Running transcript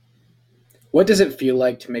What does it feel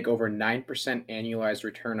like to make over 9% annualized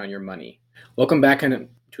return on your money? Welcome back to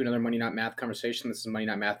another Money Not Math conversation. This is Money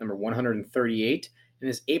Not Math number 138, and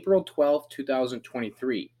it's April 12th,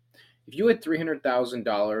 2023. If you had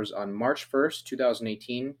 $300,000 on March 1st,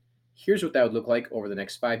 2018, here's what that would look like over the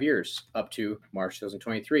next 5 years, up to March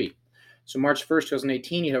 2023. So March 1st,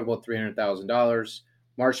 2018, you have about $300,000.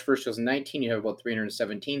 March 1st, 2019, you have about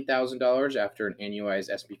 $317,000 after an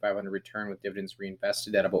annualized S&P 500 return with dividends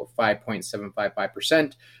reinvested at about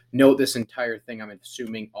 5.755%. Note this entire thing, I'm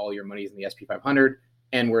assuming all your money is in the S&P 500,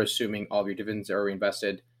 and we're assuming all of your dividends are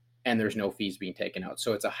reinvested, and there's no fees being taken out.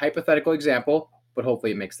 So it's a hypothetical example, but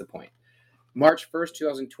hopefully it makes the point. March 1st,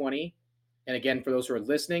 2020, and again, for those who are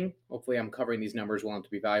listening, hopefully I'm covering these numbers well enough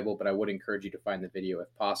to be valuable, but I would encourage you to find the video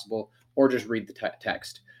if possible, or just read the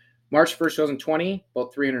text. March 1st, 2020,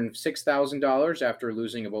 about $306,000 after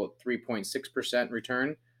losing about 3.6%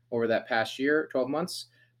 return over that past year, 12 months.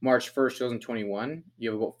 March 1st, 2021, you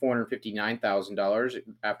have about $459,000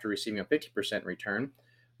 after receiving a 50% return.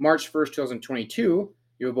 March 1st, 2022,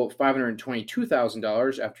 you have about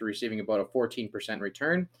 $522,000 after receiving about a 14%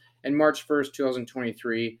 return. And March 1st,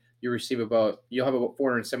 2023, you'll have about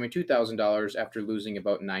 $472,000 after losing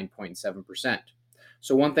about 9.7%.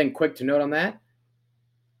 So one thing quick to note on that,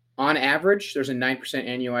 on average, there's a 9%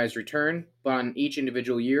 annualized return, but on each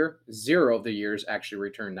individual year, 0 of the years actually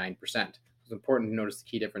return 9%. It's important to notice the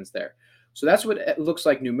key difference there. So that's what it looks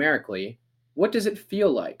like numerically. What does it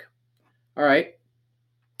feel like? All right.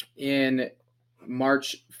 In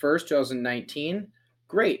March 1st, 2019,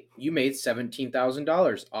 great. You made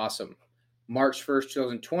 $17,000. Awesome. March 1st,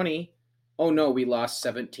 2020, oh no, we lost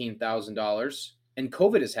 $17,000 and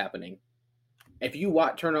COVID is happening. If you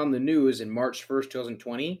turn on the news in March 1st,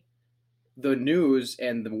 2020, the news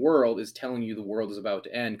and the world is telling you the world is about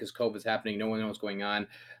to end because COVID is happening. No one knows what's going on.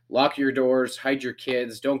 Lock your doors, hide your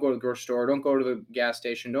kids, don't go to the grocery store, don't go to the gas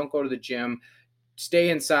station, don't go to the gym, stay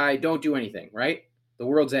inside, don't do anything, right? The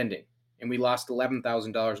world's ending. And we lost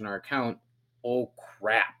 $11,000 in our account. Oh,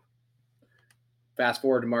 crap. Fast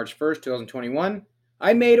forward to March 1st, 2021.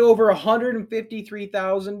 I made over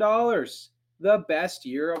 $153,000. The best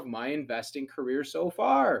year of my investing career so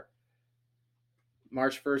far.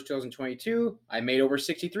 March 1st, 2022, I made over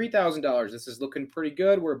 $63,000. This is looking pretty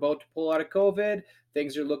good. We're about to pull out of COVID.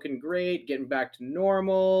 Things are looking great, getting back to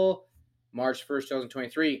normal. March 1st,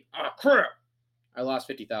 2023, crap, I lost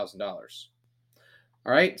 $50,000.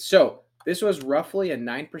 All right, so this was roughly a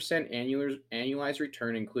 9% annualized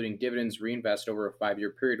return, including dividends reinvested over a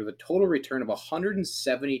 5-year period, with a total return of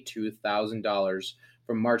 $172,000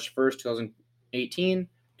 from March 1st, 2018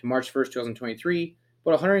 to March 1st, 2023,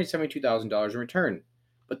 but $172,000 in return.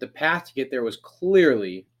 But the path to get there was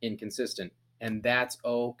clearly inconsistent, and that's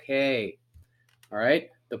okay. All right,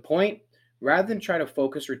 the point, rather than try to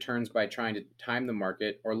focus returns by trying to time the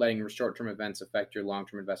market or letting short-term events affect your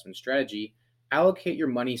long-term investment strategy, allocate your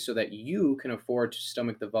money so that you can afford to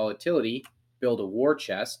stomach the volatility, build a war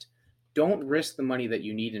chest. Don't risk the money that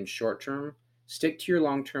you need in short term. Stick to your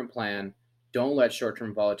long-term plan. Don't let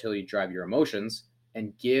short-term volatility drive your emotions,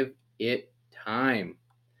 and give it time.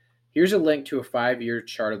 Here's a link to a 5-year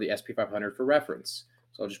chart of the S&P 500 for reference.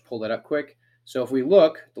 So I'll just pull that up quick. So if we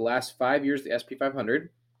look the last 5 years of the S&P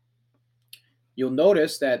 500, you'll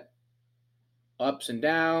notice that ups and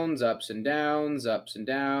downs, ups and downs, ups and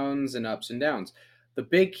downs, and ups and downs. The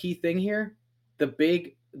big key thing here, the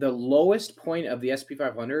lowest point of the S&P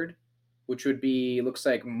 500, which would be, looks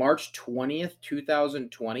like March 20th,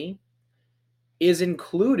 2020, is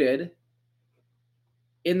included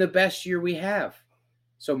in the best year we have.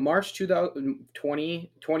 So March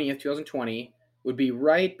 2020 would be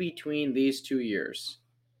right between these 2 years,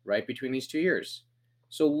 right between these 2 years.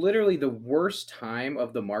 So literally the worst time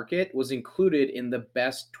of the market was included in the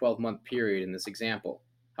best 12-month period in this example.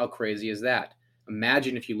 How crazy is that?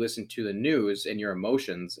 Imagine if you listened to the news and your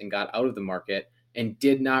emotions and got out of the market and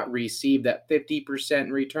did not receive that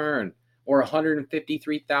 50% return or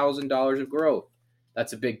 $153,000 of growth.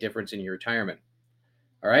 That's a big difference in your retirement.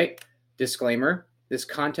 All right, disclaimer. This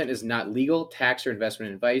content is not legal, tax, or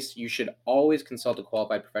investment advice. You should always consult a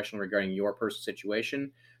qualified professional regarding your personal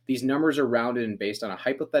situation. These numbers are rounded and based on a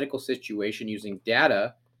hypothetical situation using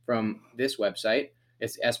data from this website.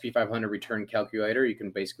 It's S&P 500 return calculator. You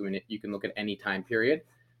can look at any time period,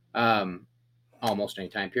 almost any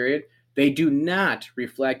time period. They do not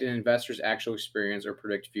reflect an investor's actual experience or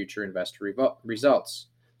predict future investor results.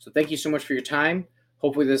 So thank you so much for your time.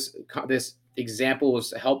 Hopefully this example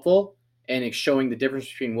was helpful, and it's showing the difference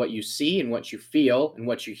between what you see and what you feel and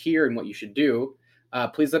what you hear and what you should do.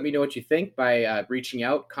 Please let me know what you think by reaching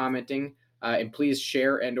out, commenting, and please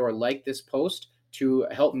share and or like this post. to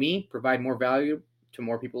help me provide more value to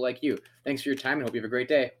more people like you. Thanks for your time and hope you have a great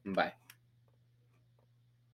day. Bye.